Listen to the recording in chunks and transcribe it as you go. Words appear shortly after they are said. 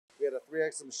had a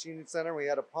 3-axis machining center. We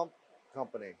had a pump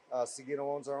company.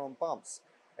 Sugino owns our own pumps.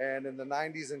 And in the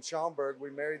 90s in Schaumburg, we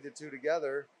married the two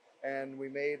together and we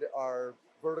made our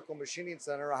vertical machining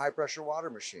center a high pressure water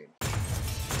machine.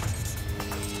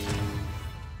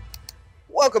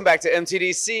 Welcome back to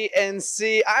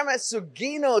MTDCNC. I'm at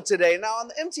Sugino today. Now on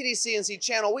the MTDCNC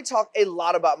channel, we talk a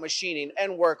lot about machining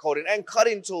and work holding and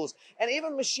cutting tools and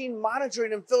even machine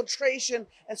monitoring and filtration.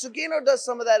 And Sugino does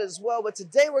some of that as well. But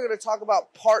today we're going to talk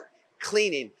about part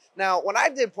cleaning. Now, when I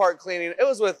did part cleaning, it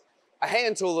was with a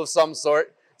hand tool of some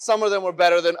sort. Some of them were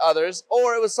better than others,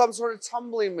 or it was some sort of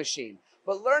tumbling machine.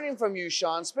 But learning from you,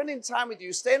 Shawn, spending time with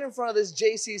you, standing in front of this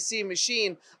JCC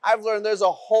machine, I've learned there's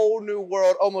a whole new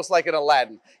world, almost like in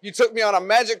Aladdin. You took me on a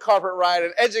magic carpet ride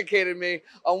and educated me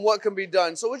on what can be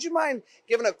done. So would you mind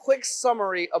giving a quick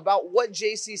summary about what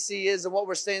JCC is and what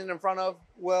we're standing in front of?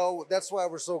 Well, that's why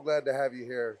we're so glad to have you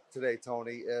here today,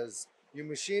 Tony, is you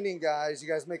machining guys, you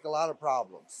guys make a lot of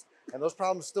problems, and those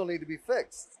problems still need to be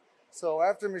fixed. So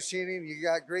after machining, you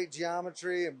got great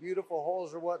geometry and beautiful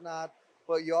holes or whatnot,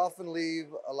 but you often leave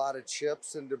a lot of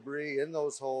chips and debris in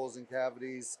those holes and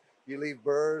cavities. You leave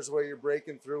burrs where you're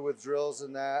breaking through with drills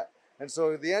and that. And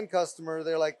so the end customer,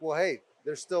 they're like, well, hey,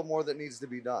 there's still more that needs to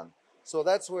be done. So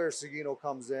that's where Sugino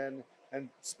comes in, and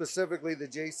specifically the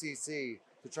JCC,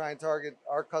 to try and target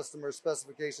our customers'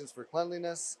 specifications for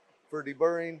cleanliness, for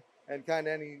deburring, and kind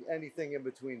of anything in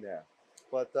between there.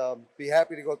 But be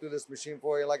happy to go through this machine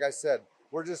for you. Like I said,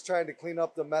 we're just trying to clean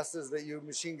up the messes that you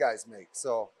machine guys make.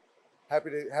 So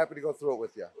happy to go through it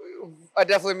with you. I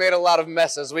definitely made a lot of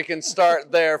messes. We can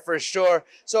start there for sure.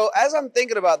 So as I'm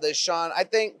thinking about this, Shawn, I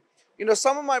think, you know,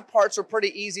 some of my parts are pretty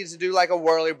easy to do, like a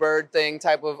whirlybird thing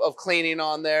type of cleaning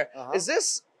on there. Is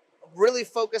this really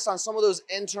focused on some of those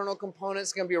internal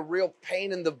components? Going to be a real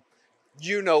pain in the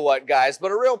you know what, guys,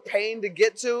 but a real pain to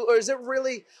get to? Or is it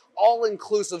really all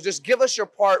inclusive? Just give us your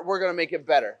part, we're going to make it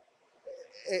better.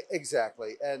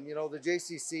 Exactly. And you know, the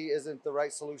JCC isn't the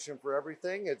right solution for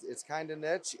everything. It's kind of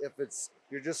niche. If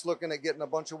you're just looking at getting a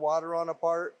bunch of water on a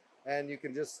part and you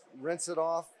can just rinse it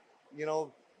off, you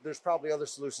know, there's probably other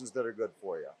solutions that are good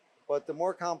for you. But the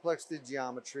more complex the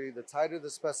geometry, the tighter the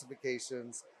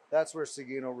specifications, that's where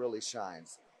Sugino really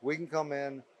shines. We can come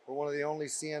in, we're one of the only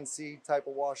CNC type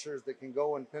of washers that can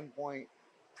go and pinpoint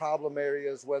problem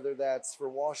areas, whether that's for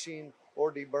washing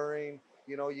or deburring.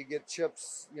 You know, you get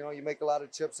chips, you know, you make a lot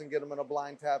of chips and get them in a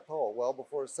blind tapped hole. Well,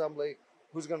 before assembly,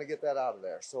 who's going to get that out of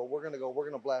there? So we're going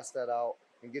to blast that out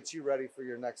and get you ready for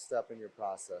your next step in your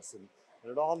process. And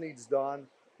it all needs done.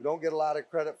 We don't get a lot of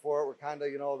credit for it. We're kind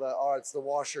of, you know, it's the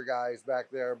washer guys back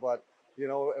there. But, you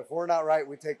know, if we're not right,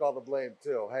 we take all the blame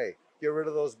too. Hey, get rid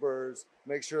of those burrs,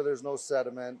 make sure there's no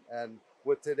sediment. And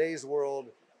with today's world,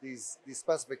 these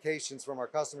specifications from our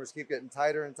customers keep getting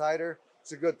tighter and tighter.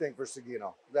 It's a good thing for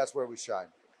Sugino. That's where we shine.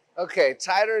 Okay,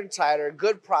 tighter and tighter,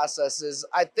 good processes.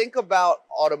 I think about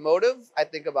automotive, I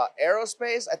think about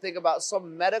aerospace, I think about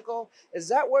some medical. Is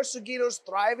that where Sugino's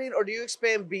thriving, or do you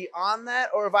expand beyond that,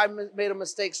 or have I made a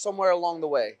mistake somewhere along the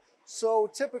way? So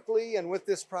typically, and with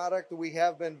this product, we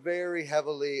have been very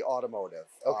heavily automotive.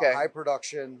 Okay. High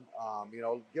production, you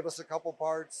know, give us a couple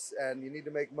parts and you need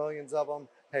to make millions of them.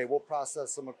 Hey, we'll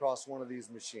process them across one of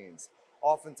these machines.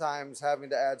 Oftentimes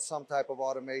having to add some type of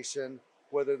automation,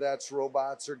 whether that's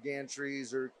robots or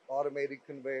gantries or automated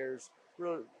conveyors,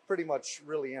 pretty much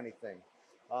really anything.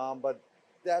 But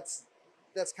that's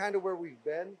kind of where we've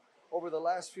been over the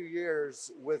last few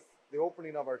years with the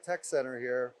opening of our tech center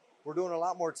here. We're doing a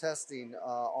lot more testing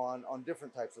on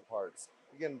different types of parts.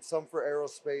 Again, some for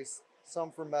aerospace,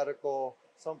 some for medical,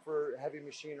 some for heavy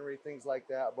machinery, things like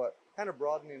that, but kind of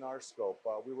broadening our scope.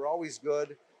 We were always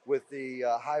good with the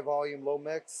high volume, low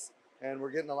mix, and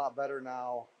we're getting a lot better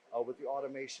now with the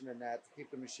automation and that to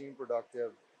keep the machine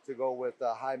productive, to go with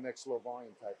high mix, low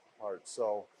volume type of parts.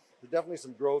 So there's definitely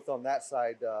some growth on that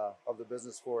side of the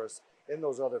business for us in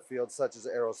those other fields, such as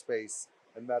aerospace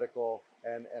and medical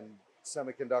and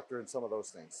semiconductor and some of those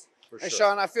things. For sure. And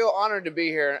Shawn, I feel honored to be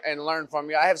here and learn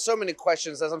from you. I have so many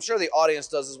questions, as I'm sure the audience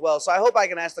does as well. So I hope I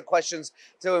can ask the questions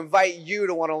to invite you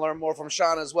to want to learn more from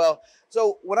Shawn as well.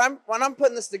 So when I'm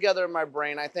putting this together in my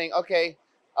brain, I think, okay,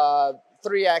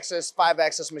 3-axis,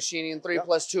 5-axis machining,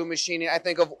 3+2 machining. I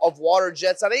think of water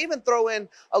jets, and I even throw in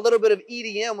a little bit of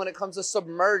EDM when it comes to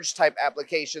submerged type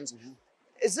applications.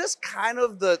 Is this kind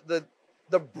of the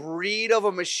breed of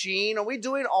a machine? Are we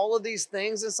doing all of these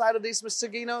things inside of these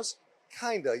Suginos?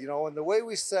 Kinda, you know, and the way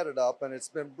we set it up, and it's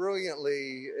been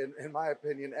brilliantly, in my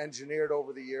opinion, engineered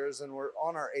over the years, and we're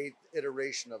on our 8th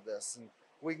iteration of this, and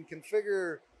we can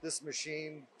configure this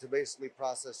machine to basically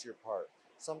process your part.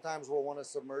 Sometimes we'll want to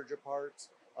submerge a part.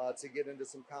 to get into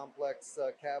some complex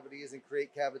cavities and create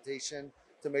cavitation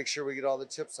to make sure we get all the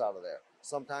chips out of there.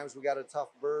 Sometimes we got a tough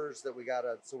burrs that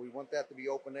so we want that to be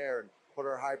open air and put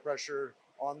our high pressure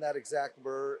on that exact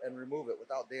burr and remove it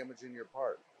without damaging your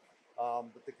part.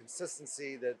 But the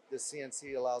consistency that the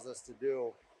CNC allows us to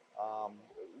do,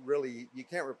 really, you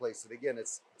can't replace it. Again,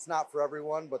 it's not for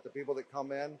everyone, but the people that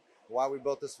come in, why we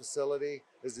built this facility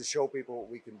is to show people what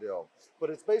we can do. But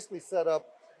it's basically set up,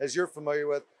 as you're familiar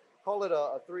with, call it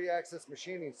a 3-axis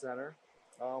machining center,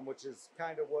 which is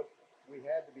kind of what we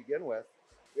had to begin with.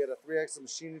 We had a 3-axis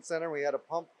machining center. We had a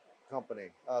pump company.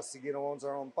 Sugino owns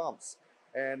our own pumps.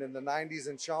 And in the 90s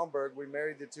in Schaumburg, we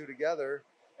married the two together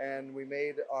and we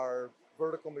made our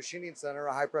vertical machining center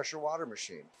a high pressure water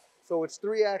machine. So it's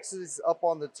 3 axes up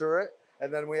on the turret,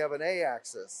 and then we have an A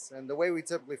axis. And the way we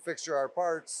typically fixture our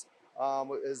parts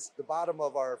is the bottom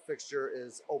of our fixture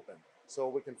is open. So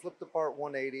we can flip the part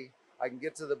 180. I can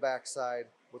get to the back side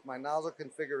with my nozzle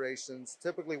configurations.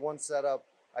 Typically one setup,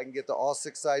 I can get to all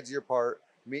 6 sides of your part,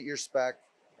 meet your spec,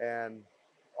 and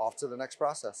off to the next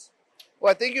process.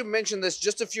 Well, I think you mentioned this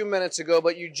just a few minutes ago,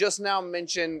 but you just now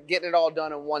mentioned getting it all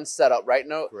done in one setup, right?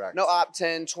 Correct. No op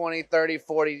 10, 20, 30,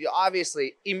 40.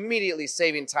 Obviously, immediately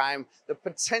saving time, the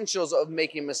potentials of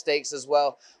making mistakes as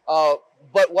well.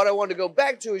 But what I wanted to go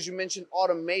back to is you mentioned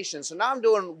automation. So now I'm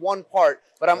doing one part,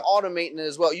 but I'm automating it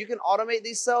as well. You can automate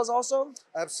these cells also?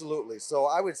 Absolutely. So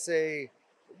I would say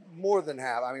more than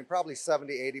half, I mean, probably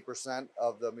 70, 80%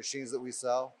 of the machines that we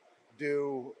sell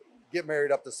do get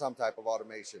married up to some type of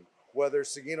automation. Whether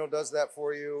Sugino does that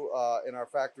for you in our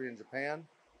factory in Japan,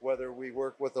 whether we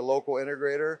work with a local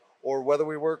integrator, or whether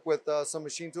we work with some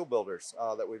machine tool builders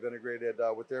that we've integrated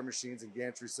with their machines and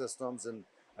gantry systems and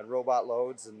robot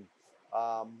loads. And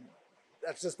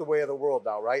that's just the way of the world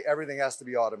now, right? Everything has to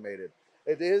be automated.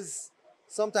 It is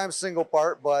sometimes single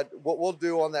part, but what we'll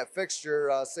do on that fixture,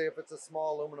 say if it's a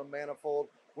small aluminum manifold,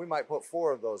 we might put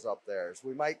 4 of those up there. So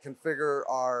we might configure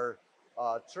our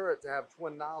turret to have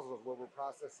twin nozzles where we're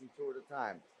processing 2 at a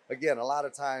time. Again, a lot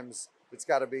of times it's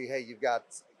got to be, hey, you've got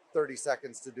 30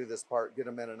 seconds to do this part, get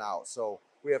them in and out. So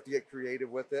we have to get creative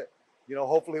with it. You know,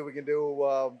 hopefully we can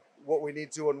do what we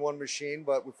need to in one machine,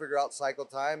 but we figure out cycle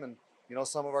time, and you know,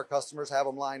 some of our customers have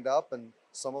them lined up and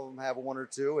some of them have 1 or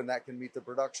 2, and that can meet the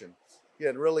production.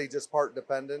 Again, really just part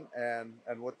dependent and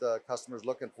what the customer's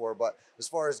looking for. But as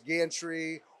far as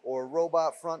gantry or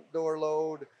robot front door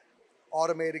load,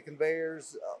 automated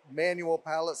conveyors, manual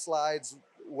pallet slides,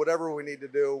 whatever we need to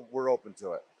do, we're open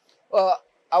to it. Well,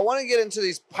 I want to get into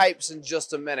these pipes in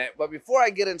just a minute, but before I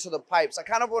get into the pipes, I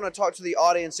kind of want to talk to the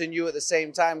audience and you at the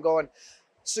same time going,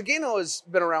 Sugino has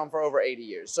been around for over 80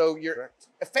 years. So you're Correct.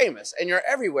 famous and you're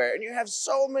everywhere and you have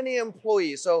so many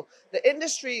employees. So the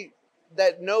industry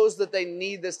that knows that they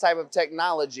need this type of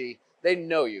technology, they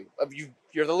know you.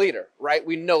 You're the leader, right?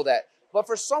 We know that. But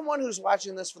for someone who's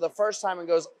watching this for the first time and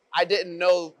goes, I didn't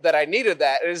know that I needed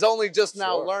that, and is only just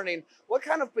now learning, what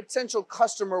kind of potential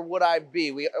customer would I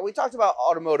be? We talked about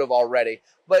automotive already,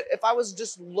 but if I was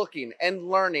just looking and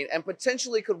learning and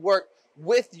potentially could work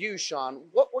with you, Shawn,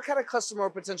 what kind of customer or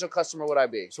potential customer would I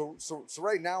be? So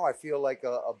right now I feel like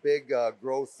a big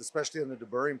growth, especially in the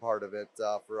deburring part of it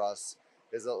for us,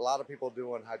 is a lot of people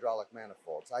doing hydraulic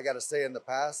manifolds. I got to say in the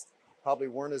past, probably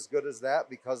weren't as good as that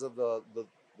because of the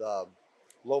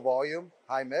low volume,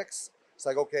 high mix. It's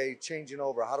like, okay, changing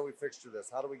over, how do we fixture this?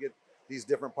 How do we get these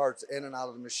different parts in and out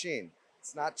of the machine?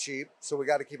 It's not cheap, so we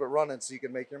got to keep it running so you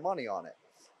can make your money on it.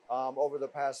 Over the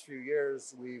past few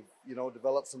years, we've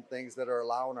developed some things that are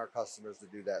allowing our customers to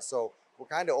do that. So we're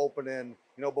kind of opening,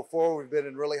 before we've been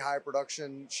in really high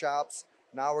production shops.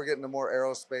 Now we're getting to more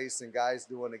aerospace and guys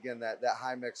doing, again, that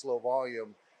high mix, low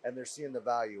volume, and they're seeing the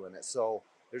value in it. So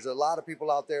there's a lot of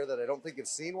people out there that I don't think have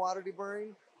seen water deburring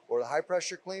or the high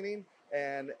pressure cleaning.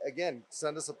 And again,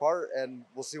 send us a part and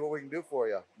we'll see what we can do for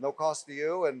you. No cost to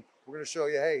you, and we're going to show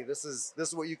you, hey, this is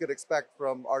what you could expect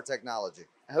from our technology.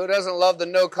 Who doesn't love the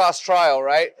no-cost trial,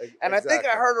 right? And Exactly. I think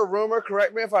I heard a rumor,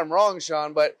 correct me if I'm wrong,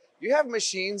 Shawn, but you have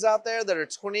machines out there that are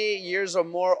 28 years or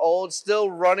more old,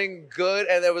 still running good,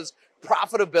 and there was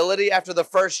profitability after the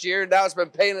first year. Now it's been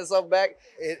paying itself back.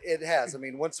 It has. I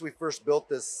mean, once we first built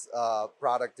this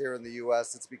product here in the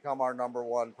U.S., it's become our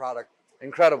 #1 product.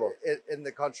 Incredible. In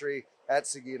the country at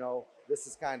Sugino. This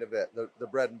is kind of it, the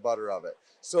bread and butter of it.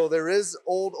 So there is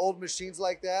old machines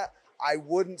like that. I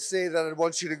wouldn't say that I'd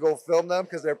want you to go film them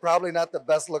because they're probably not the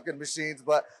best looking machines,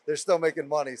 but they're still making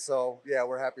money. So yeah,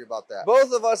 we're happy about that.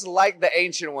 Both of us like the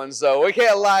ancient ones though. We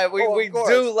can't lie. We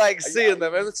do like seeing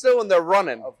them, and still when they're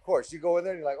running. Of course, you go in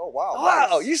there and you're like, oh wow. Wow,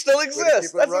 nice. You still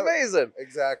exist. That's amazing.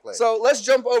 Exactly. So let's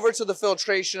jump over to the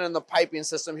filtration and the piping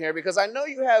system here, because I know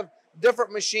you have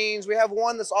different machines. We have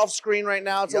one that's off screen right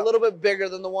now. It's a little bit bigger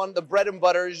than the bread and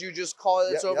butter, as you just call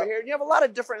it. It's over here. And you have a lot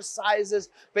of different sizes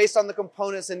based on the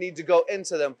components that need to go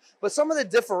into them. But some of the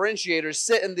differentiators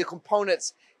sit in the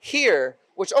components here,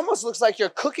 which almost looks like you're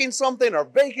cooking something or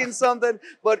baking something,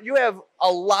 but you have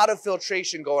a lot of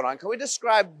filtration going on. Can we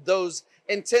describe those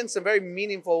intense and very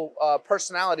meaningful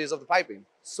personalities of the piping?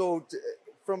 So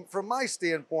from my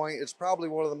standpoint, it's probably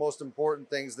one of the most important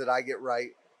things that I get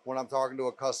right when I'm talking to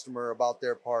a customer about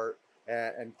their part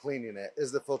and cleaning it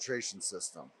is the filtration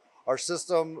system. Our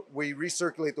system, we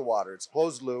recirculate the water. It's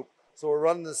closed loop. So we're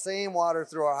running the same water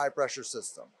through our high pressure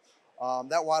system.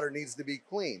 That water needs to be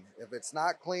clean. If it's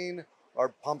not clean, our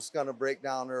pump's gonna break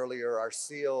down earlier, our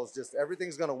seals, just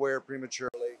everything's gonna wear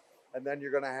prematurely. And then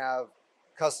you're gonna have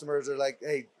customers that are like,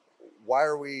 hey, why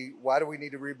do we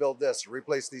need to rebuild this,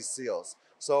 replace these seals?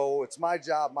 So it's my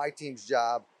job, my team's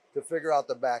job to figure out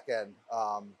the back end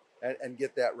and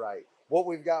get that right. What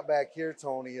we've got back here,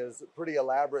 Tony, is a pretty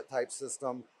elaborate type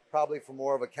system, probably for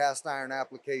more of a cast iron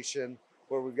application,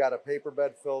 where we've got a paper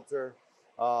bed filter,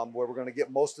 where we're gonna get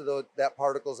most of that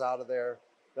particles out of there.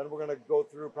 Then we're gonna go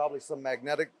through probably some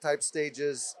magnetic type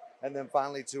stages, and then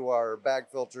finally to our bag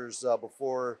filters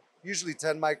before, usually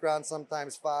 10 microns,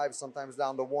 sometimes 5, sometimes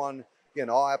down to 1, again,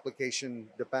 all application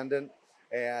dependent,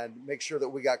 and make sure that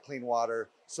we got clean water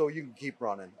so you can keep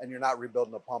running and you're not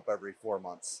rebuilding a pump every 4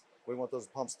 months. We want those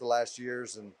pumps to last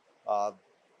years. And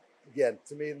again,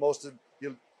 to me,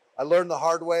 I learned the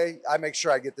hard way. I make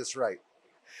sure I get this right.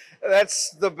 That's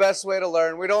the best way to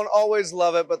learn. We don't always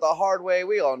love it, but the hard way,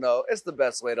 we all know, it's the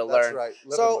best way to learn. That's right.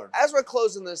 So as we're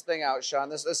closing this thing out, Shawn,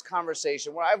 this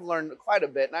conversation, where I've learned quite a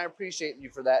bit, and I appreciate you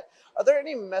for that. Are there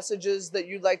any messages that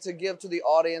you'd like to give to the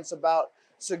audience about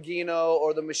Sugino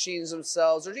or the machines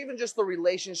themselves, or even just the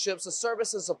relationships, the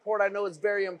service and support? I know it's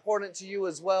very important to you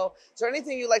as well. Is there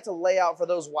anything you'd like to lay out for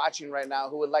those watching right now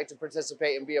who would like to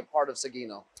participate and be a part of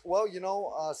Sugino? Well,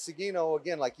 Sugino,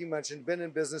 again, like you mentioned, been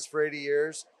in business for 80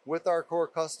 years with our core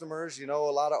customers, a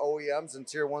lot of OEMs and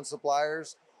tier 1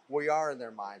 suppliers. We are in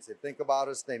their minds. They think about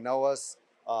us, they know us.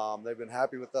 They've been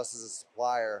happy with us as a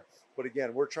supplier. But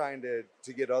again, we're trying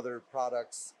to get other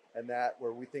products and that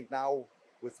where we think now,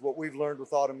 with what we've learned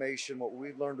with automation, what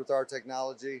we've learned with our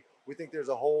technology, we think there's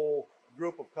a whole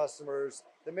group of customers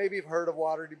that maybe have heard of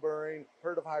water deburring,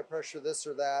 heard of high pressure this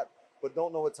or that, but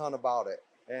don't know a ton about it.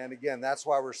 And again, that's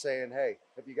why we're saying, hey,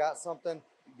 if you got something,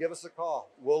 give us a call.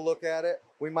 We'll look at it.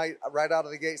 We might right out of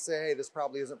the gate say, hey, this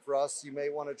probably isn't for us. You may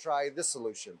want to try this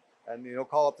solution and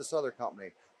call up this other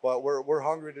company. But we're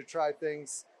hungry to try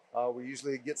things. We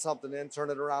usually get something in,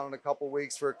 turn it around in a couple of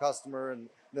weeks for a customer, and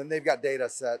then they've got data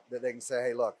set that they can say,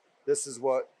 hey, look, this is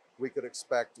what we could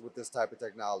expect with this type of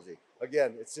technology.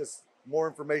 Again, it's just more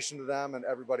information to them, and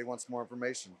everybody wants more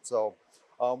information. So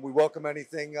we welcome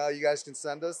anything you guys can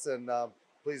send us, and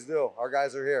please do. Our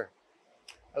guys are here.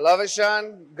 I love it,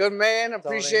 Shawn. Good man.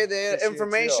 Appreciate the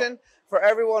information. For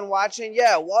everyone watching,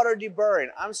 yeah, water deburring.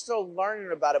 I'm still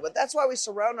learning about it, but that's why we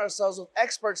surround ourselves with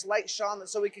experts like Shawn,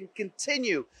 so we can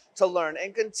continue to learn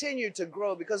and continue to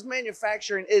grow, because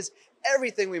manufacturing is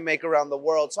everything we make around the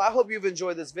world. So I hope you've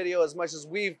enjoyed this video as much as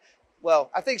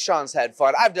I think Shawn's had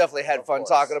fun. I've definitely had fun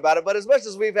talking about it, but as much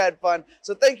as we've had fun.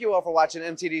 So thank you all for watching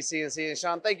MTDCNC, and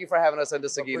Shawn, thank you for having us into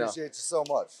Sugino. Appreciate you so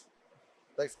much.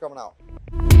 Thanks for coming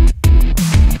out.